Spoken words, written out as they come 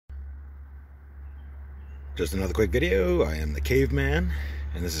Just another quick video. I am the Caveman,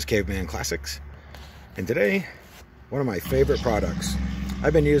 and this is Caveman Classics. And today, one of my favorite products.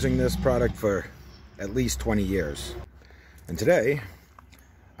 I've been using this product for at least 20 years. And today,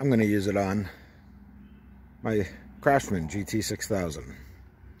 I'm going to use it on my Craftsman GT6000.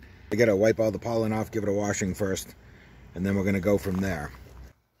 I gotta wipe all the pollen off, give it a washing first, and then we're going to go from there.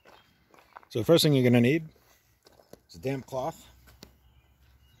 So the first thing you're going to need is a damp cloth.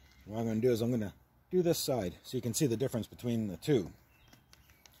 What I'm going to do is I'm going to do this side so you can see the difference between the two.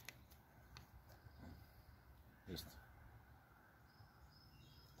 Just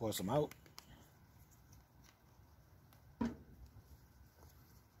pour some out.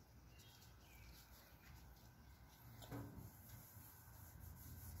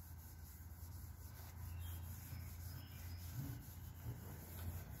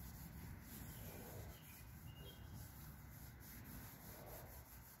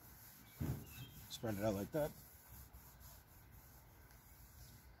 Spread it out like that.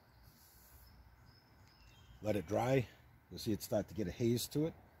 Let it dry. You'll see it start to get a haze to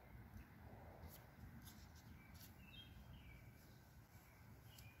it.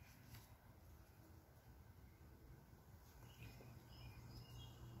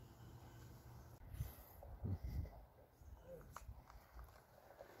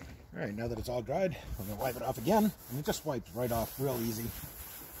 Alright, now that it's all dried, we're going to wipe it off again. And it just wipes right off real easy.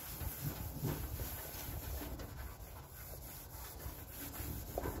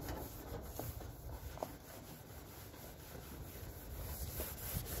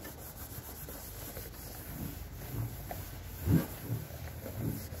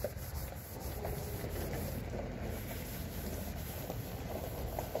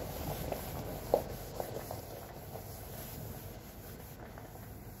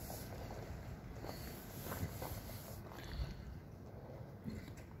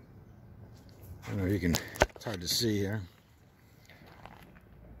 I know it's hard to see here,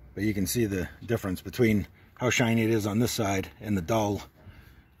 but you can see the difference between how shiny it is on this side and the dull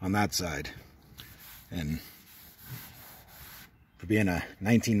on that side. And for being a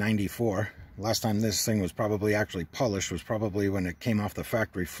 1994, last time this thing was probably actually polished was probably when it came off the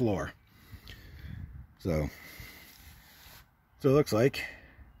factory floor. So it looks like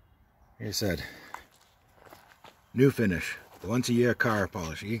I said, new finish. The once-a-year car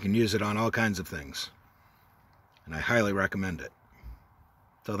polish. You can use it on all kinds of things. And I highly recommend it.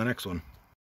 Till the next one.